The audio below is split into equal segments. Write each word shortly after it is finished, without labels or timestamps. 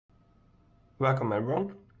Welcome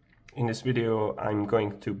everyone. In this video I'm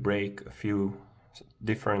going to break a few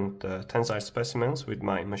different tensile specimens with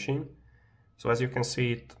my machine. So as you can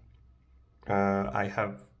see, I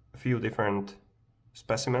have a few different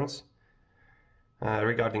specimens.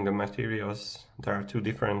 Regarding the materials, there are two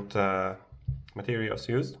different materials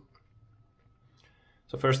used.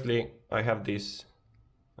 So firstly, I have this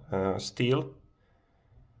steel.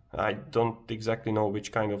 I don't exactly know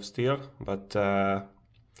which kind of steel, but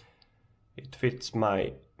it fits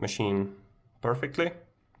my machine perfectly.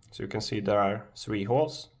 So you can see there are 3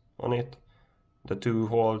 holes on it. The 2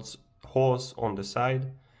 holes on the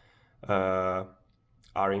side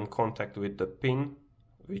are in contact with the pin,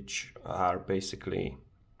 which are basically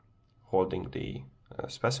holding the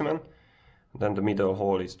specimen. Then the middle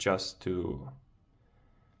hole is just to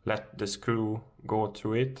let the screw go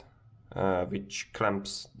through it, which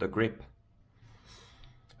clamps the grip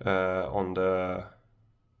on the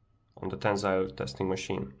tensile testing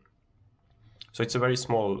machine. So it's a very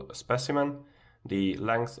small specimen. The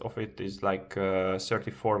length of it is like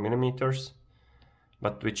 34 millimeters,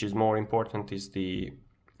 but which is more important is the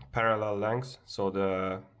parallel length. So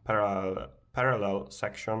the parallel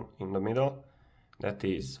section in the middle, that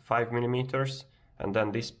is 5 millimeters, and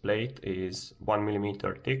then this plate is 1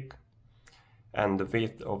 millimeter thick, and the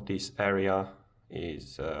width of this area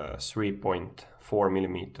is 3.4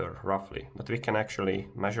 millimeter roughly, but we can actually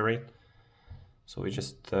measure it. So we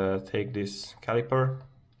just take this caliper.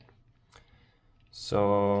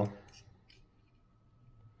 So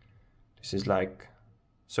this is like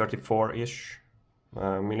 34-ish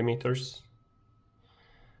millimeters,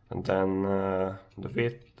 and then the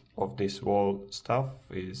width of this whole stuff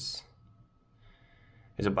is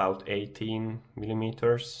about 18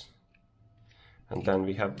 millimeters. And then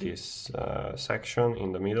we have this section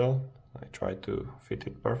in the middle. I try to fit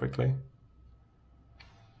it perfectly.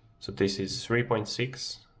 So this is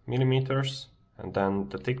 3.6 millimeters, and then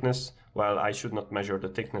the thickness, well, I should not measure the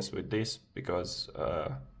thickness with this because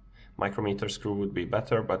micrometer screw would be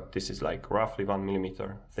better, but this is like roughly 1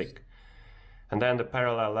 millimeter thick. And then the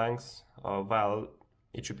parallel length, well,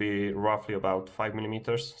 it should be roughly about 5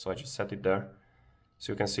 millimeters, so I just set it there.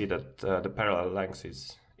 So you can see that the parallel length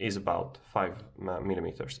is about 5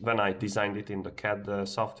 millimeters. When I designed it in the CAD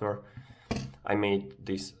software, I made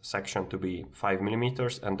this section to be 5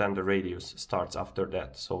 millimeters, and then the radius starts after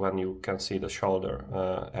that. So when you can see the shoulder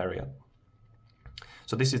area.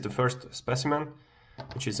 So this is the first specimen,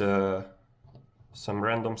 which is some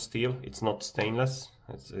random steel. It's not stainless.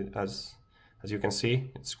 As you can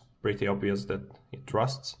see, it's pretty obvious that it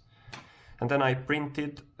rusts. And then I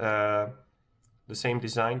printed the same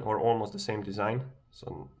design, or almost the same design.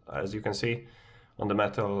 So as you can see on the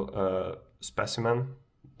metal specimen,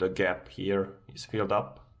 the gap here is filled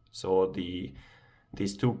up, so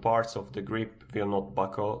these 2 parts of the grip will not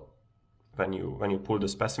buckle when you pull the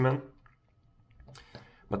specimen.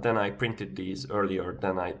 But then I printed these earlier,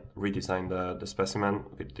 then I redesigned the specimen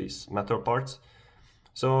with these metal parts.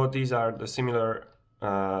 So these are the similar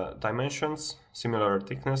dimensions, similar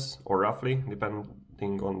thickness, or roughly,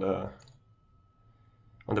 depending on the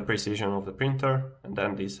precision of the printer. And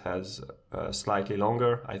then this has slightly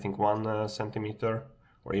longer, I think 1 centimeter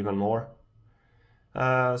or even more,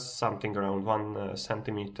 something around 1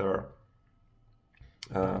 centimeter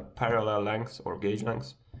parallel length or gauge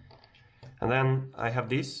length. And then I have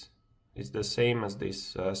this, it's the same as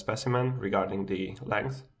this specimen regarding the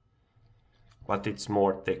length, but it's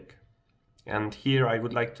more thick. And here I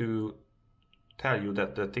would like to tell you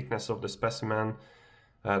that the thickness of the specimen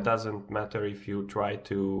doesn't matter if you try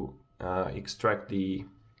to extract the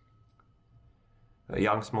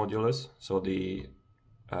Young's modulus, so the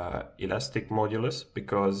elastic modulus,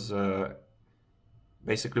 because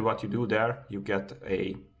basically what you do there, you get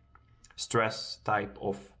a stress type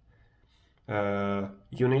of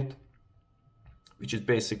unit, which is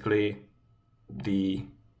basically the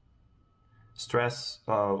stress,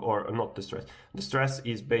 or not the stress. The stress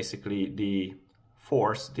is basically the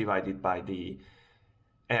force divided by the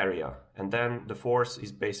area, and then the force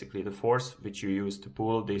is basically the force which you use to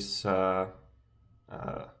pull this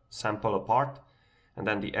sample apart, and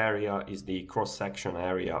then the area is the cross-section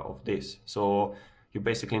area of this. So you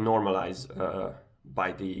basically normalize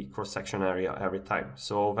by the cross-section area every time.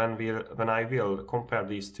 So when I will compare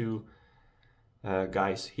these 2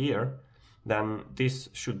 guys here, then this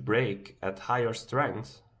should break at higher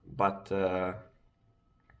strength, but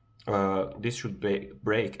this should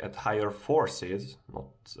break at higher forces,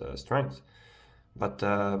 not strength. But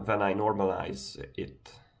when I normalize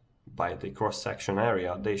it by the cross-section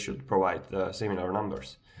area, they should provide similar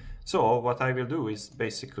numbers. So what I will do is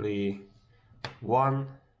basically 1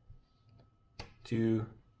 4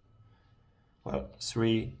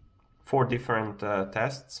 different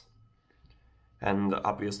tests, and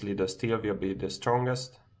obviously the steel will be the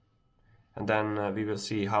strongest, and then we will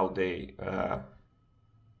see how they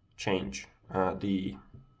change the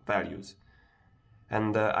values.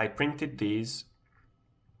 And I printed these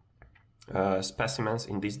specimens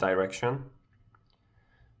in this direction,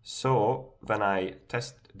 so when I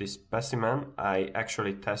test this specimen, I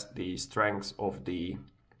actually test the strength of the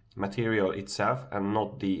material itself and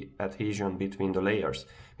not the adhesion between the layers.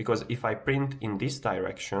 Because if I print in this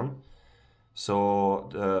direction, so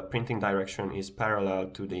the printing direction is parallel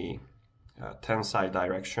to the tensile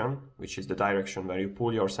direction, which is the direction where you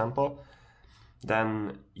pull your sample,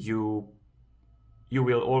 then you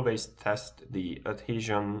will always test the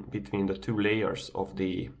adhesion between the 2 layers of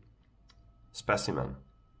the specimen.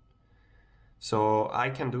 So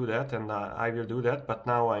I can do that, and I will do that, but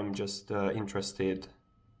now I'm just interested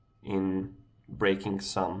in breaking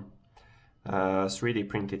some 3D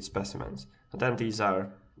printed specimens. And then these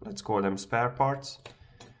are, let's call them spare parts.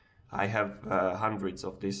 I have hundreds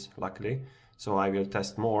of these, luckily, so I will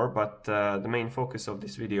test more, but the main focus of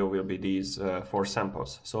this video will be these 4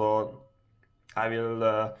 samples. So I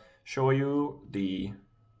will show you the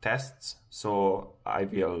tests, so I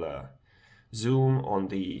will zoom on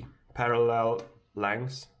the parallel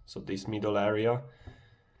lengths, so this middle area,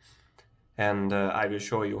 and I will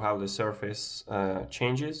show you how the surface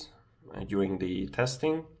changes during the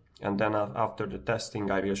testing, and then after the testing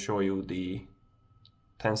I will show you the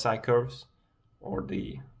tensile curves or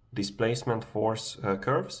the displacement force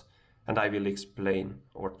curves, and I will explain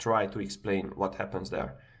or try to explain what happens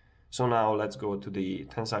there. So now let's go to the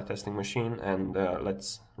tensile testing machine and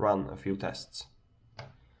let's run a few tests.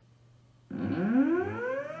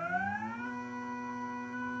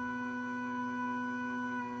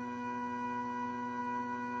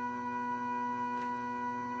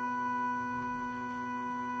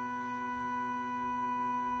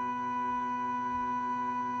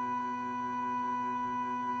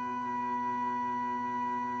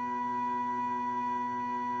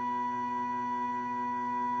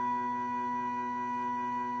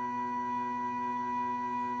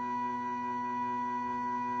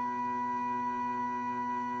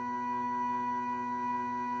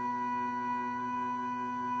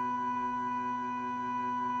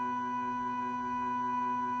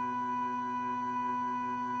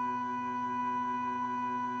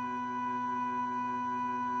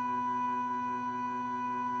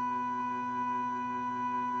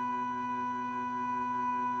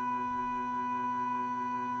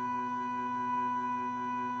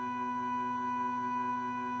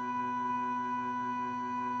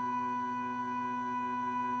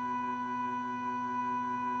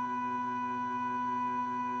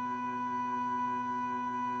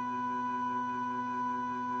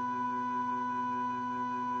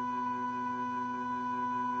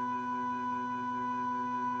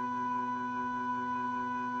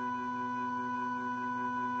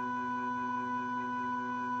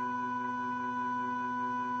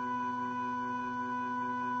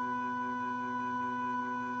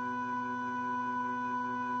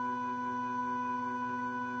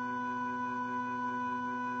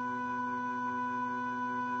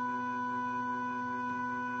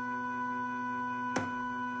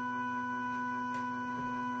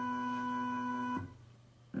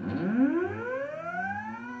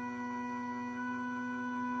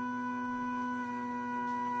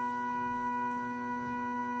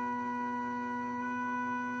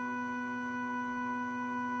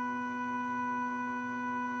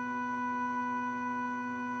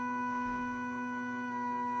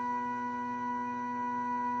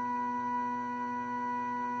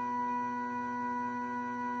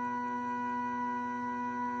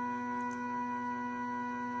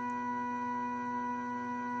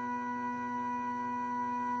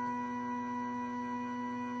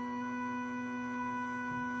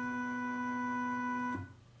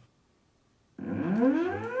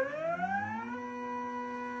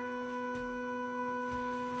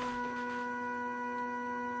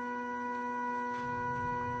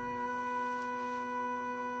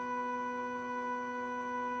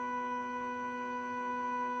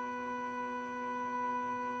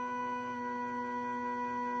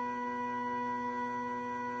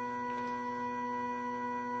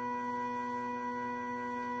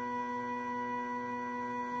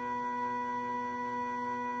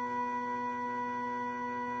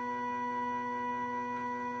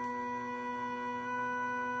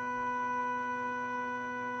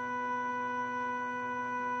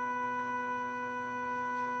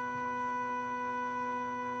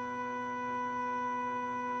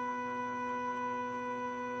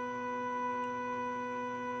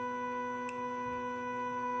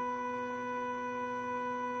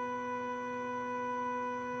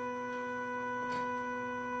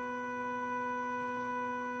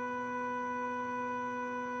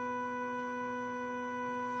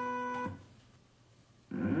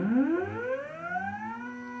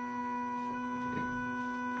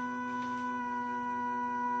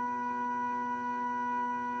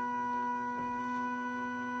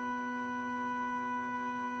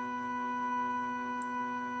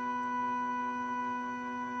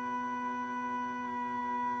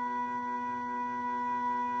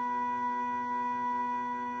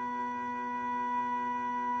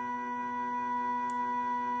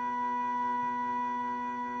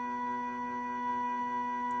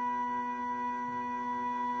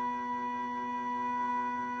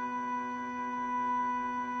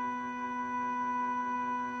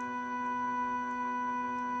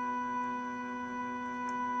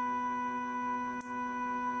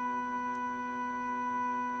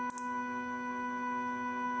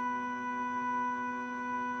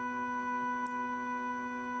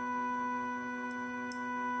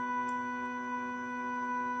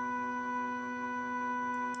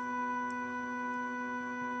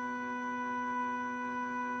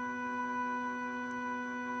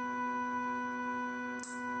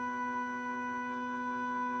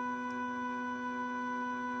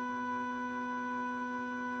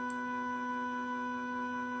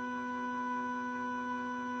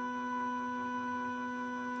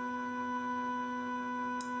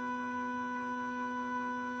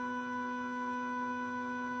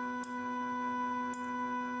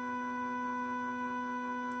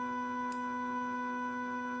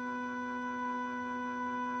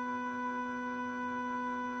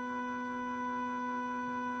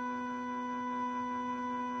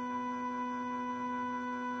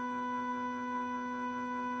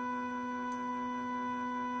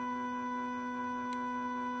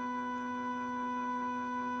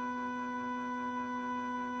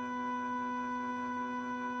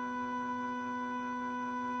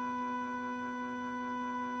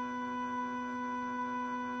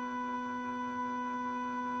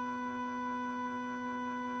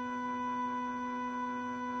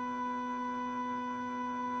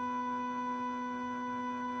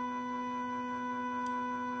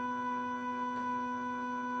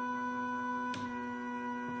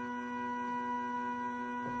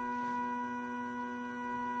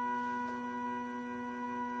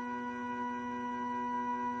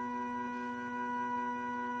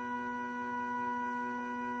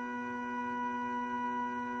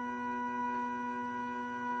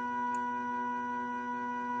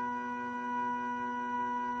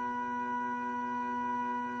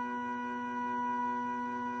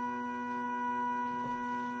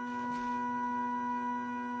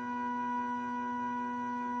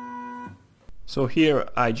 So here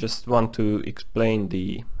I just want to explain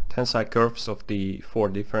the tensile curves of the 4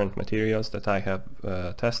 different materials that I have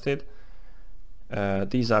tested.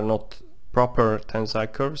 These are not proper tensile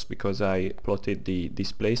curves because I plotted the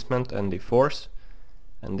displacement and the force,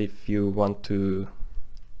 and if you want to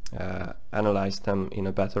analyze them in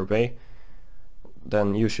a better way,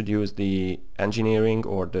 then you should use the engineering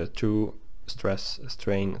or the true stress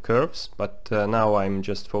strain curves, but now I'm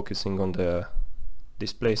just focusing on the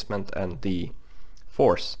displacement and the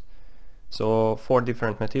force. So 4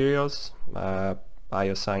 different materials, I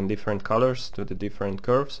assign different colors to the different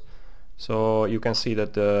curves. So you can see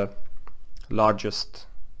that the largest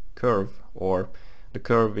curve, or the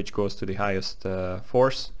curve which goes to the highest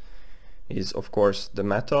force, is of course the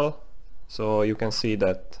metal. So you can see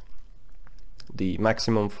that the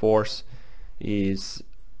maximum force is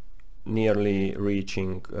nearly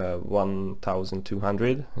reaching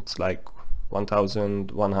 1200. It's like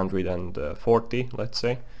 1140, let's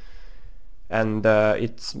say, and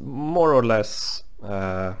it's more or less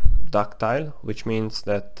ductile, which means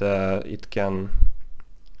that it can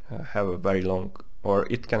have a very long, or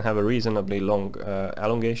it can have a reasonably long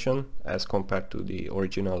elongation as compared to the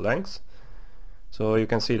original length. So you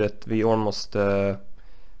can see that we almost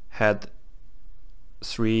had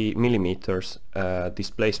 3 millimeters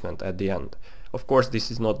displacement at the end. Of course,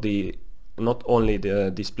 this is not only the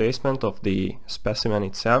displacement of the specimen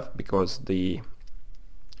itself, because the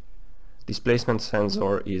displacement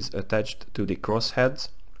sensor is attached to the crossheads,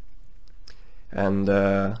 and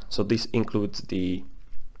so this includes the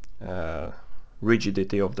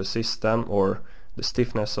rigidity of the system, or the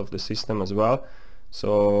stiffness of the system as well.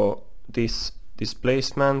 So this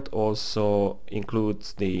displacement also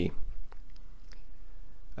includes the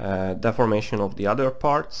deformation of the other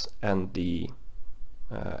parts and the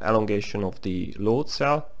elongation of the load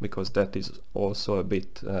cell, because that is also a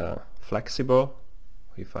bit flexible,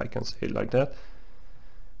 if I can say it like that,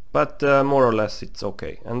 but more or less it's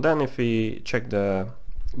okay. And then if we check the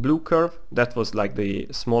blue curve, that was like the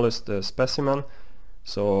smallest specimen,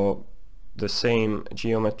 so the same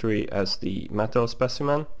geometry as the metal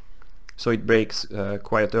specimen, so it breaks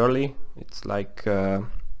quite early. It's like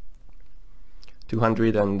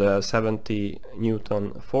 270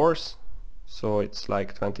 Newton force, so it's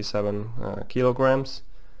like 27 kilograms,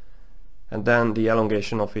 and then the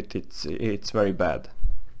elongation of it's very bad.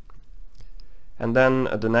 And then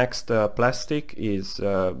the next plastic is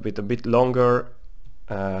with a bit longer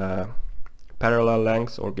parallel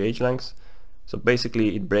lengths or gauge lengths. So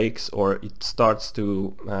basically it breaks, or it starts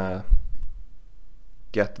to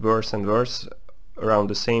get worse and worse around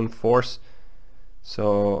the same force,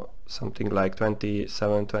 so something like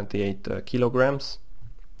 27-28 kilograms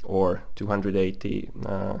or 280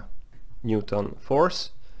 Newton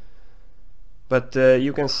force. But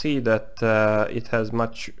you can see that it has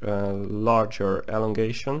much larger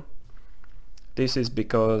elongation. This is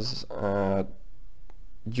because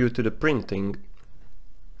due to the printing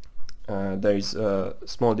there is a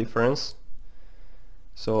small difference.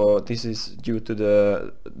 So this is due to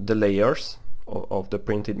the layers of the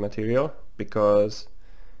printed material, because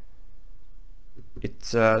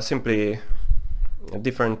it's simply a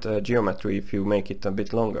different geometry if you make it a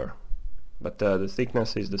bit longer, but the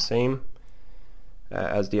thickness is the same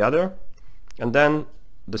as the other. And then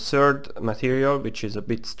the third material, which is a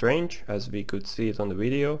bit strange, as we could see it on the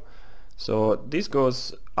video, so this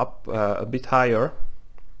goes up a bit higher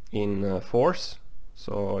in force,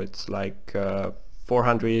 so it's like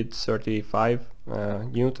 435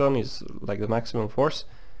 Newton is like the maximum force.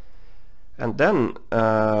 And then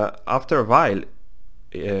after a while,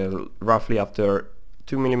 roughly after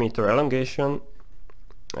 2 millimeter elongation,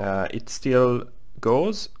 it still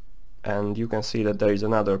goes, and you can see that there is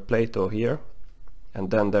another plateau here,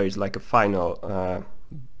 and then there is like a final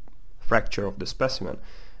fracture of the specimen.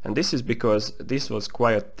 And this is because this was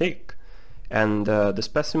quite thick, and the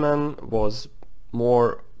specimen was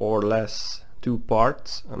more or less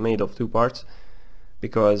made of two parts,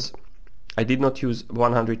 because I did not use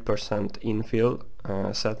 100% infill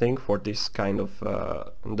setting for this kind of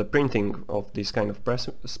the printing of this kind of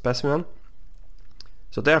specimen.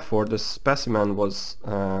 So therefore the specimen was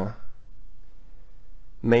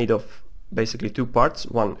made of basically two parts,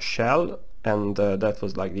 one shell, and that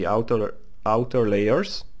was like the outer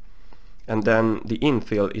layers, and then the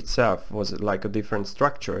infill itself was like a different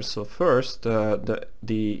structure. So first the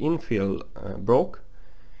infill broke,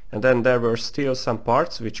 and then there were still some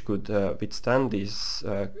parts which could withstand this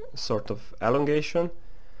sort of elongation,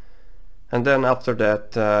 and then after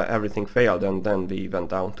that everything failed, and then we went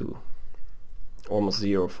down to almost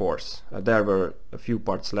zero force. There were a few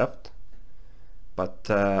parts left, but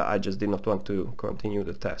I just did not want to continue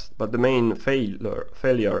the test. But the main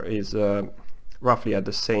failure is roughly at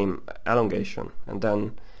the same elongation, and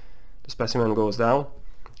then the specimen goes down,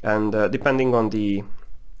 and depending on the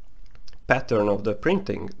pattern of the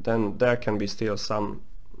printing, then there can be still some,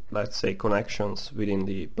 let's say, connections within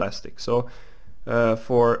the plastic. So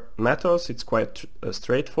for metals it's quite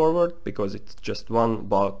straightforward because it's just one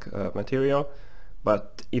bulk material,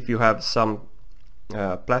 but if you have some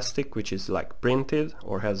plastic which is like printed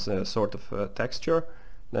or has a sort of texture,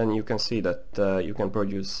 then you can see that you can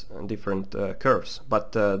produce different curves.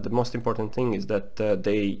 But the most important thing is that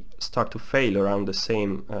they start to fail around the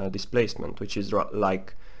same displacement, which is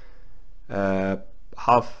like a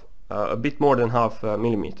bit more than half a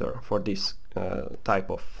millimeter for this type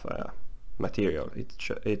of material.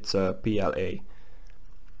 It's PLA.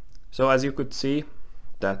 So as you could see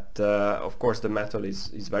that of course the metal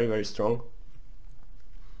is very strong,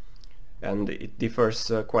 and it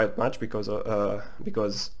differs quite much because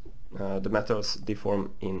the metals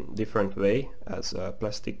deform in different way as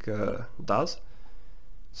plastic does.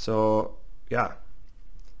 So yeah,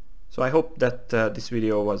 so I hope that this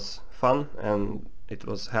video was fun and it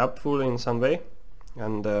was helpful in some way,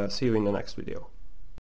 and see you in the next video.